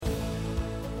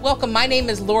Welcome. My name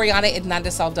is Loriana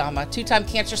Hernandez Aldama, two-time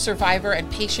cancer survivor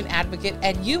and patient advocate,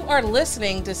 and you are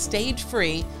listening to Stage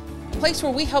Free, a place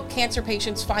where we help cancer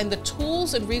patients find the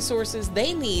tools and resources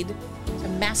they need to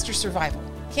master survival.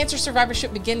 Cancer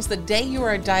survivorship begins the day you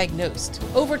are diagnosed.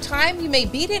 Over time, you may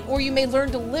beat it or you may learn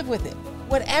to live with it.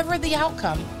 Whatever the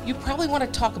outcome, you probably want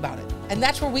to talk about it, and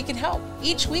that's where we can help.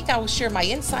 Each week, I will share my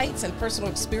insights and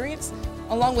personal experience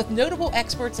along with notable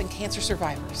experts and cancer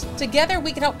survivors. Together,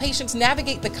 we can help patients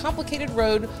navigate the complicated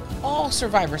road all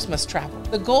survivors must travel.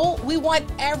 The goal, we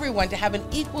want everyone to have an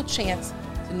equal chance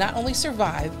to not only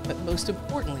survive, but most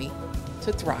importantly,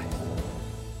 to thrive.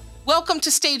 Welcome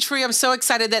to Stage Free. I'm so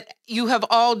excited that you have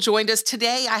all joined us.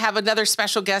 Today, I have another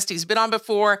special guest. He's been on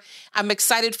before. I'm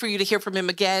excited for you to hear from him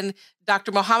again.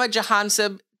 Dr. Mohammed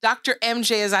Jahanzeb, Dr.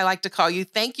 MJ, as I like to call you.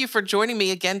 Thank you for joining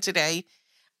me again today.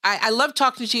 I love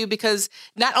talking to you because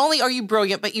not only are you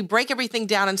brilliant, but you break everything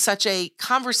down in such a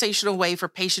conversational way for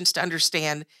patients to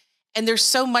understand. And there's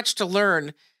so much to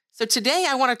learn. So today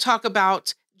I want to talk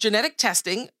about genetic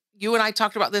testing. You and I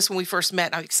talked about this when we first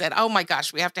met. I said, oh my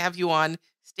gosh, we have to have you on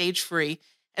Stage Free,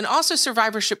 and also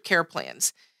survivorship care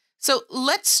plans. So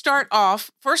let's start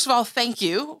off. First of all, thank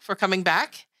you for coming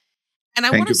back. And I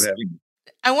want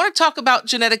to talk about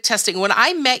genetic testing. When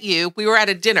I met you, we were at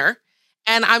a dinner,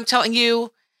 and I'm telling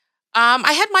you,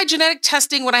 I had my genetic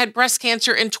testing when I had breast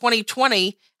cancer in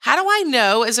 2020. How do I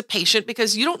know as a patient,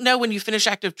 because you don't know when you finish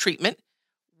active treatment,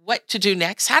 what to do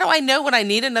next? How do I know when I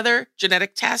need another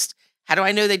genetic test? How do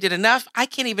I know they did enough? I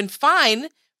can't even find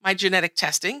my genetic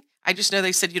testing. I just know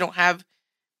they said you don't have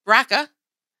BRCA,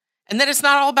 and then it's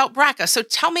not all about BRCA. So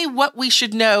tell me what we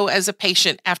should know as a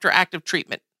patient after active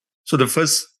treatment. So the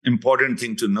first important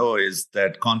thing to know is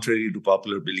that contrary to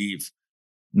popular belief,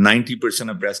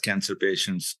 90% of breast cancer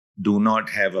patients do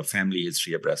not have a family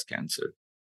history of breast cancer.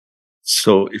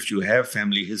 So if you have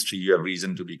family history, you have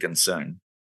reason to be concerned.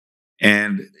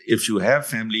 And if you have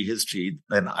family history,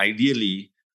 then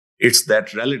ideally, it's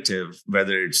that relative,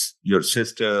 whether it's your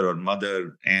sister or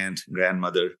mother, aunt,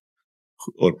 grandmother,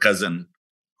 or cousin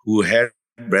who had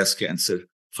breast cancer,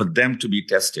 for them to be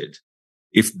tested.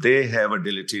 If they have a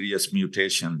deleterious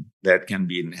mutation that can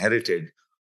be inherited,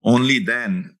 only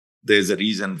then there's a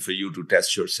reason for you to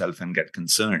test yourself and get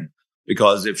concerned.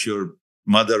 Because if your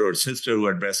mother or sister who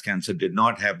had breast cancer did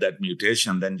not have that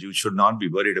mutation, then you should not be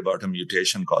worried about a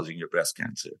mutation causing your breast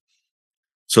cancer.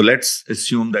 So let's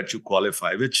assume that you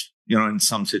qualify, which, in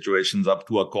some situations, up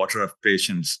to a quarter of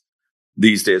patients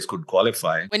these days could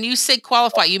qualify. When you say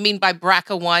qualify, you mean by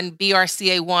BRCA1,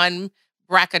 BRCA1,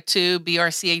 BRCA2,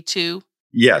 BRCA2?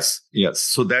 Yes.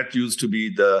 So that used to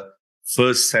be the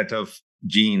first set of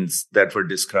genes that were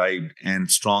described and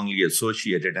strongly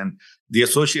associated. And the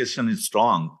association is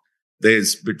strong.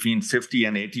 There's between 50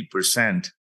 and 80%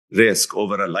 risk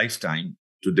over a lifetime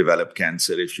to develop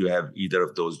cancer if you have either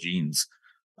of those genes.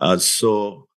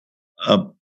 So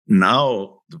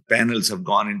now the panels have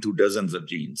gone into dozens of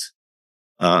genes.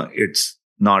 It's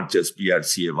not just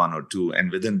BRCA1 or 2.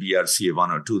 And within BRCA1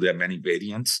 or 2, there are many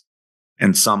variants.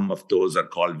 And some of those are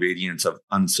called variants of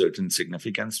uncertain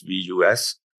significance,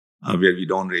 VUS, where we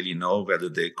don't really know whether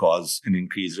they cause an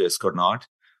increased risk or not.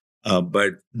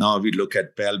 But now we look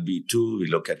at PALB2, we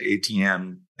look at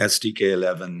ATM,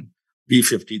 STK11,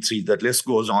 P53, that list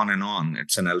goes on and on.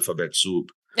 It's an alphabet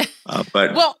soup.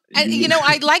 Well,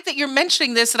 I like that you're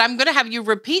mentioning this, and I'm going to have you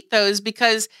repeat those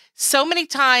because so many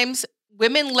times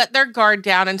women let their guard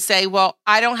down and say, well,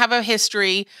 I don't have a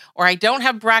history, or I don't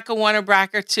have BRCA1 or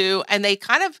BRCA2, and they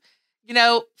kind of,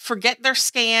 forget their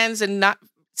scans and not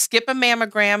skip a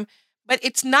mammogram. But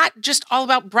it's not just all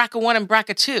about BRCA1 and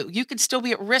BRCA2. You could still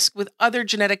be at risk with other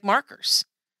genetic markers.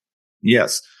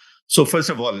 Yes. So first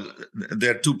of all,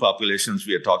 there are two populations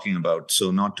we are talking about,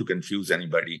 so not to confuse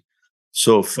anybody.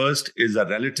 So first is a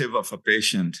relative of a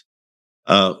patient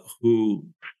who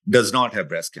does not have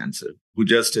breast cancer, who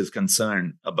just is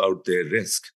concerned about their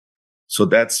risk. So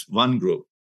that's one group.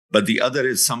 But the other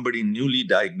is somebody newly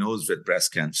diagnosed with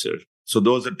breast cancer. So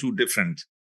those are two different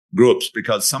groups,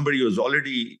 because somebody who's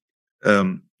already,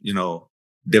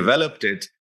 developed it,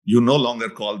 you no longer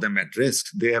call them at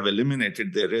risk. They have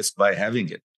eliminated their risk by having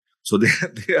it. So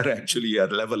they are actually a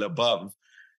level above.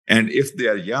 And if they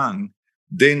are young,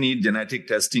 they need genetic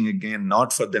testing again,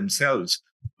 not for themselves,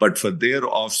 but for their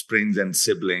offsprings and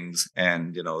siblings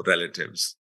and,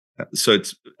 relatives. So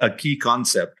it's a key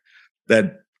concept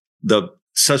that the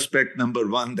suspect number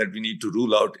one that we need to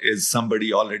rule out is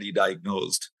somebody already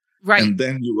diagnosed. Right. And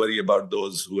then you worry about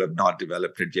those who have not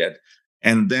developed it yet.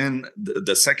 And then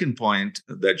the second point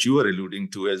that you are alluding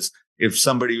to is if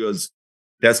somebody was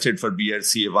tested for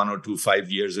BRCA1 or 2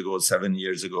 5 years ago, 7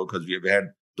 years ago, because we have had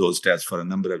those tests for a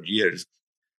number of years,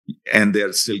 and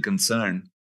they're still concerned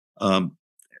um,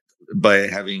 by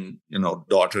having,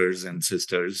 daughters and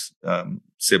sisters,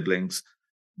 siblings.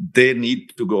 They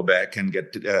need to go back and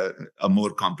get a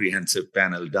more comprehensive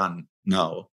panel done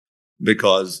now,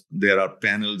 because there are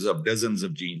panels of dozens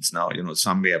of genes now.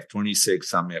 Some may have 26,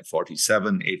 some may have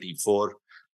 47, 84.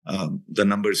 The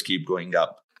numbers keep going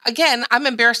up. Again, I'm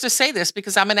embarrassed to say this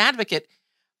because I'm an advocate,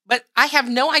 but I have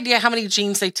no idea how many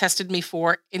genes they tested me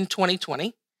for in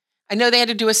 2020. I know they had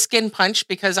to do a skin punch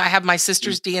because I have my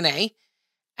sister's DNA.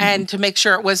 And to make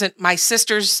sure it wasn't my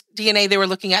sister's DNA they were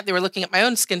looking at my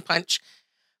own skin punch.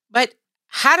 But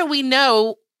how do we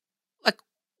know, like,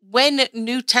 when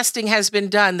new testing has been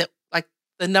done, that, like,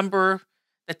 the number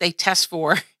that they test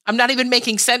for? I'm not even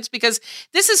making sense, because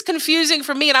this is confusing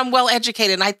for me, and I'm well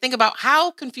educated. And I think about how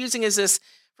confusing is this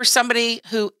for somebody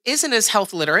who isn't as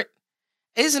health literate,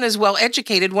 isn't as well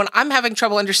educated, when I'm having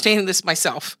trouble understanding this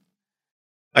myself.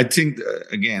 I think,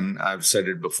 again, I've said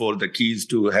it before, the key is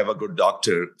to have a good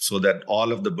doctor so that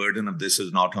all of the burden of this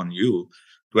is not on you.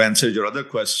 To answer your other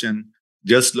question,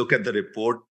 just look at the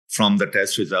report from the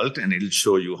test result and it'll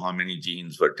show you how many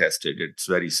genes were tested. It's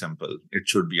very simple. It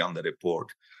should be on the report.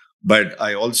 But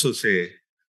I also say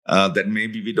that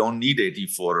maybe we don't need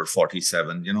 84 or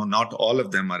 47. Not all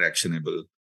of them are actionable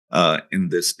in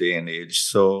this day and age.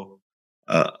 So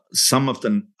some of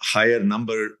the higher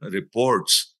number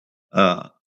reports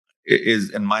is,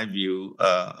 in my view,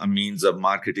 a means of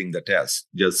marketing the test.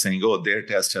 Just saying, oh, their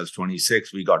test has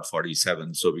 26, we got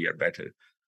 47, so we are better.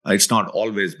 It's not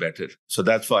always better. So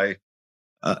that's why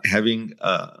having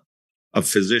a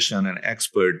physician, an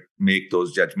expert, make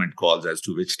those judgment calls as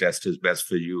to which test is best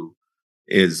for you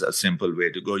is a simple way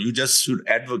to go. You just should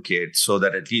advocate so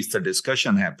that at least the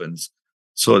discussion happens,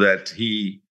 so that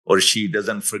he or she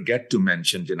doesn't forget to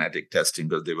mention genetic testing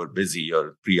because they were busy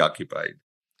or preoccupied.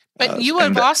 But you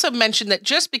have also mentioned that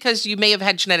just because you may have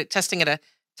had genetic testing at a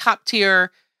top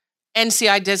tier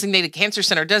NCI designated cancer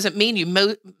center doesn't mean you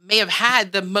may have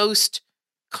had the most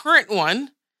current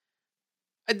one.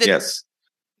 Yes.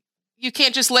 You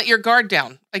can't just let your guard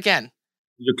down again.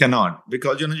 You cannot,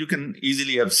 because you can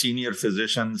easily have senior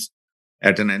physicians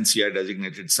at an NCI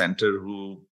designated center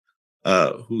who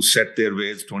set their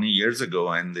ways 20 years ago,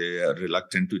 and they are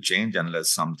reluctant to change unless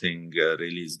something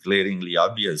really is glaringly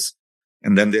obvious.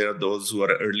 And then there are those who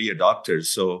are early adopters,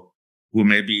 so who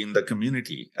may be in the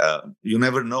community. You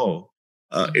never know.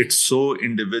 It's so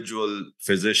individual,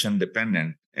 physician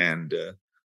dependent. And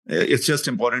it's just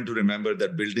important to remember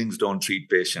that buildings don't treat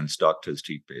patients, doctors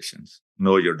treat patients.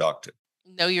 Know your doctor.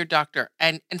 Know your doctor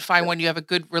and find one you have a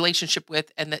good relationship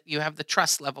with and that you have the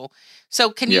trust level.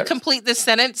 So can you complete this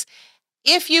sentence?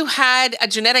 If you had a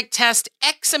genetic test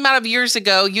X amount of years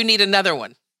ago, you need another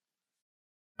one.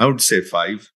 I would say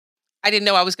 5. I didn't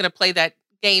know I was going to play that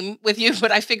game with you,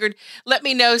 but I figured, let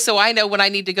me know so I know when I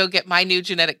need to go get my new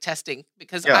genetic testing,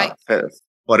 because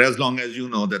for as long as you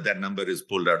know that number is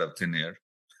pulled out of thin air.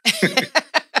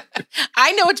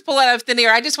 I know it's pulled out of thin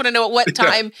air. I just want to know at what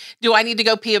time do I need to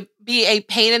go be a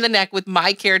pain in the neck with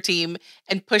my care team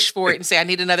and push for it and say, I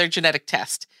need another genetic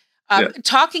test.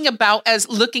 Talking about as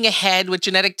looking ahead with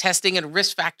genetic testing and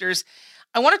risk factors,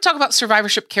 I want to talk about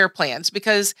survivorship care plans,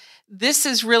 because this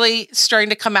is really starting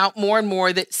to come out more and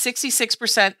more that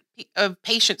 66% of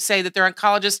patients say that their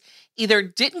oncologist either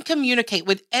didn't communicate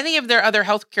with any of their other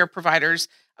healthcare providers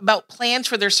about plans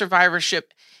for their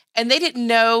survivorship, and they didn't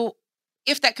know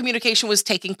if that communication was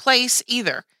taking place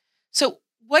either. So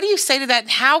what do you say to that?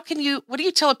 What do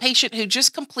you tell a patient who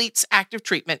just completes active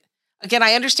treatment? Again,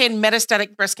 I understand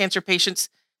metastatic breast cancer patients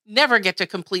never get to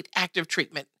complete active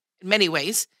treatment in many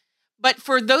ways. But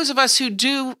for those of us who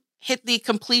do hit the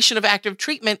completion of active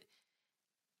treatment,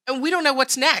 and we don't know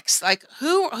what's next, like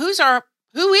who is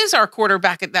our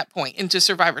quarterback at that point into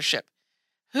survivorship?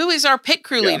 Who is our pit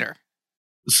crew leader?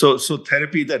 So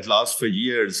therapy that lasts for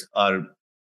years are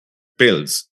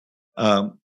pills.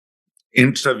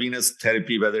 Intravenous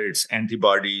therapy, whether it's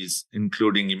antibodies,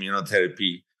 including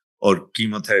immunotherapy or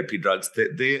chemotherapy drugs,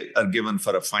 they are given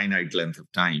for a finite length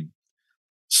of time.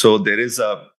 So there is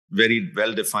a very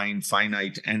well-defined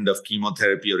finite end of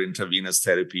chemotherapy or intravenous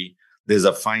therapy. There's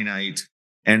a finite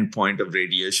end point of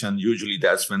radiation. Usually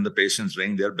that's when the patients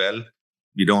ring their bell.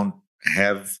 We don't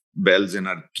have bells in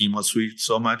our chemo suite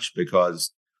so much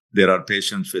because there are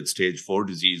patients with stage 4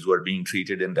 disease who are being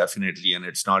treated indefinitely, and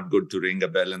it's not good to ring a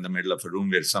bell in the middle of a room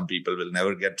where some people will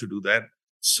never get to do that.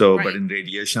 So, But in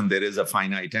radiation, there is a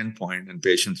finite endpoint and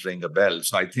patients ring a bell.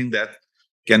 So I think that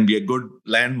can be a good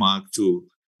landmark to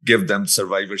give them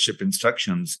survivorship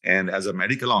instructions. And as a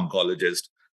medical oncologist,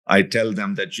 I tell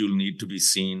them that you'll need to be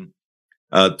seen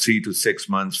 3 to 6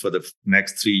 months for the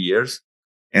next 3 years.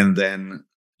 And then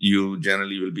you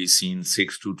generally will be seen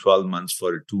 6 to 12 months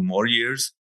for 2 more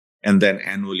years, and then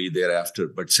annually thereafter.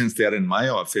 But since they're in my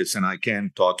office and I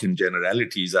can't talk in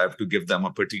generalities, I have to give them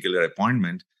a particular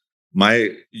appointment.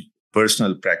 My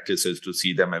personal practice is to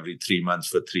see them every 3 months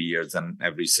for 3 years, and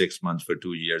every 6 months for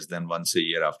 2 years, then once a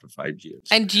year after 5 years.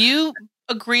 And do you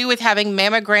agree with having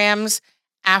mammograms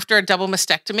after a double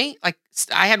mastectomy? Like,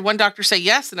 I had one doctor say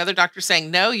yes, another doctor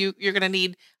saying no, you're going to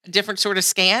need a different sort of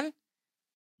scan?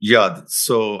 Yeah.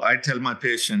 So I tell my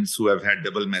patients who have had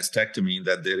double mastectomy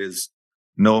that there is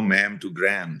no mam to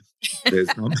gram.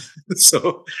 There's no,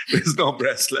 so there's no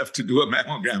breast left to do a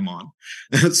mammogram on.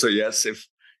 So yes,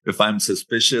 if I'm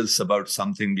suspicious about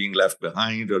something being left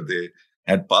behind or they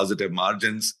had positive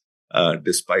margins,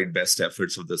 despite best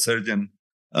efforts of the surgeon,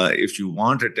 if you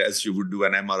want a test, you would do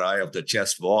an MRI of the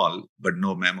chest wall, but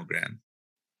no mammogram.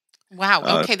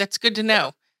 Wow. Okay, that's good to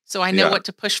know. So I know what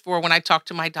to push for when I talk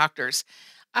to my doctors.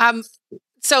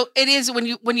 So it is when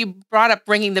you brought up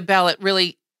ringing the bell, it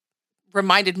really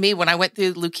reminded me when I went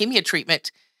through leukemia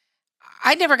treatment.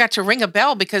 I never got to ring a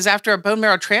bell because after a bone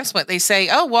marrow transplant, they say,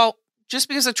 "Oh, well, just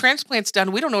because the transplant's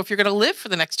done, we don't know if you're going to live for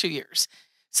the next 2 years."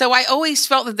 So I always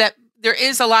felt that there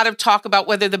is a lot of talk about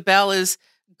whether the bell is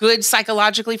good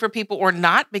psychologically for people or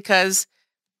not, because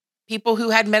people who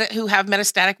have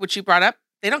metastatic, which you brought up,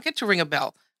 they don't get to ring a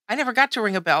bell. I never got to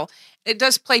ring a bell. It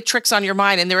does play tricks on your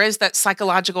mind, and there is that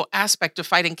psychological aspect of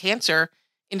fighting cancer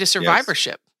into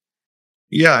survivorship.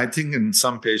 Yeah, I think in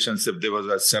some patients, if there was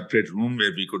a separate room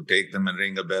where we could take them and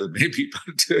ring a bell, maybe,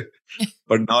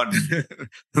 but not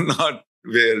not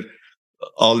where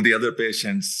all the other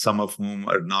patients, some of whom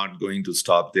are not going to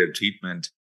stop their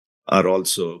treatment, are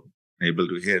also able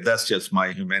to hear. That's just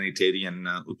my humanitarian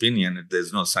opinion.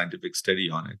 There's no scientific study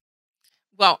on it.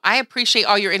 Well, I appreciate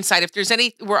all your insight. If there's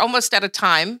we're almost out of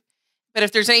time, but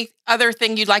if there's any other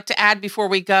thing you'd like to add before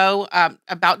we go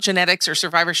about genetics or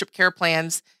survivorship care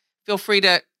plans, feel free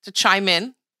to chime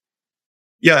in.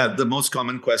 Yeah, the most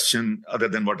common question, other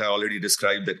than what I already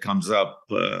described, that comes up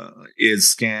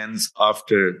is scans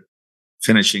after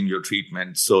finishing your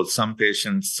treatment. So some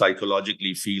patients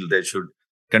psychologically feel they should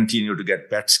continue to get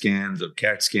PET scans or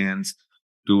CAT scans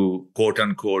to quote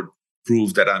unquote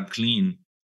prove that I'm clean.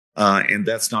 And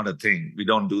that's not a thing. We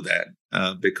don't do that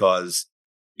because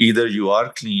either you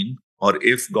are clean, or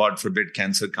if, God forbid,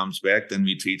 cancer comes back, then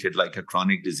we treat it like a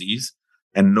chronic disease.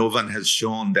 And no one has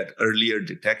shown that earlier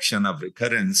detection of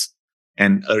recurrence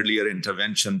and earlier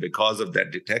intervention because of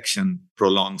that detection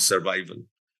prolongs survival.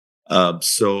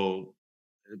 So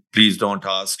please don't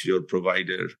ask your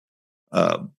provider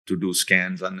to do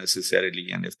scans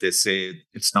unnecessarily. And if they say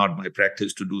it's not my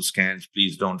practice to do scans,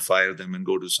 please don't fire them and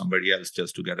go to somebody else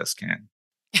just to get a scan.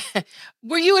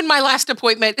 Were you in my last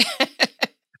appointment?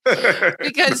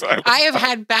 Because I have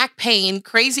had back pain,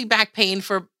 crazy back pain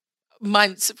for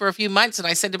a few months. And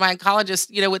I said to my oncologist,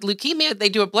 with leukemia, they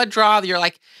do a blood draw. You're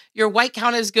like, your white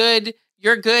count is good.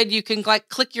 You're good. You can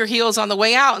click your heels on the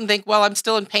way out and think, well, I'm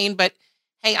still in pain, but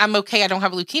hey, I'm okay. I don't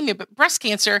have leukemia. But breast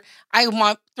cancer,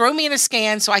 throw me in a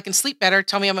scan so I can sleep better.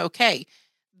 Tell me I'm okay.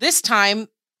 This time,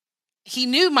 he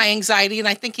knew my anxiety, and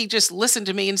I think he just listened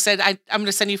to me and said, I'm going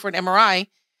to send you for an MRI.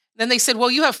 Then they said, well,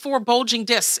 you have 4 bulging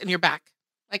discs in your back.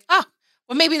 Like, oh,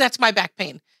 well, maybe that's my back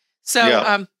pain.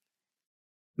 So,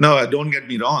 no, don't get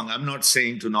me wrong. I'm not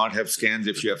saying to not have scans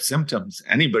if you have symptoms.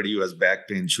 Anybody who has back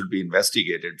pain should be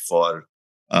investigated for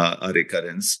a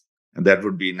recurrence, and that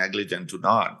would be negligent to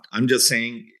not. I'm just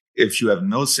saying if you have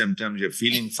no symptoms, you're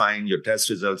feeling fine, your test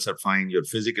results are fine, your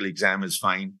physical exam is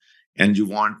fine, and you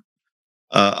want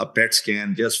a PET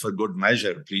scan just for good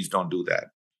measure, please don't do that.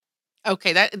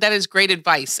 Okay, that is great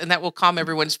advice, and that will calm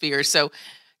everyone's fears. So,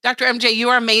 Dr. MJ, you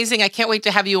are amazing. I can't wait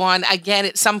to have you on again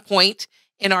at some point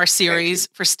in our series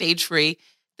for Stage Free.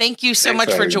 Thank you so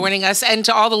much for joining us. And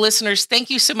to all the listeners, thank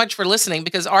you so much for listening,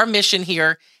 because our mission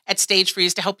here at Stage Free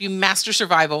is to help you master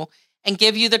survival and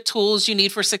give you the tools you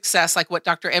need for success, like what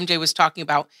Dr. MJ was talking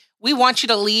about. We want you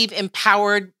to leave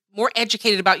empowered, more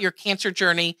educated about your cancer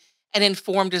journey, and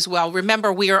informed as well.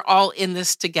 Remember, we are all in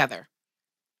this together.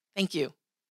 Thank you.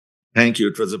 Thank you.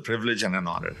 It was a privilege and an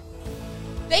honor.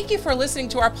 Thank you for listening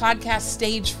to our podcast,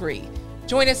 Stage Free.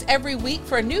 Join us every week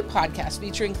for a new podcast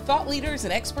featuring thought leaders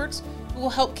and experts who will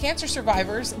help cancer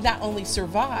survivors not only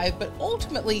survive, but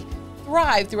ultimately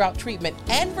thrive throughout treatment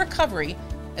and recovery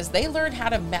as they learn how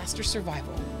to master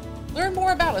survival. Learn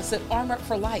more about us at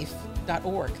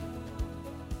armorforlife.org.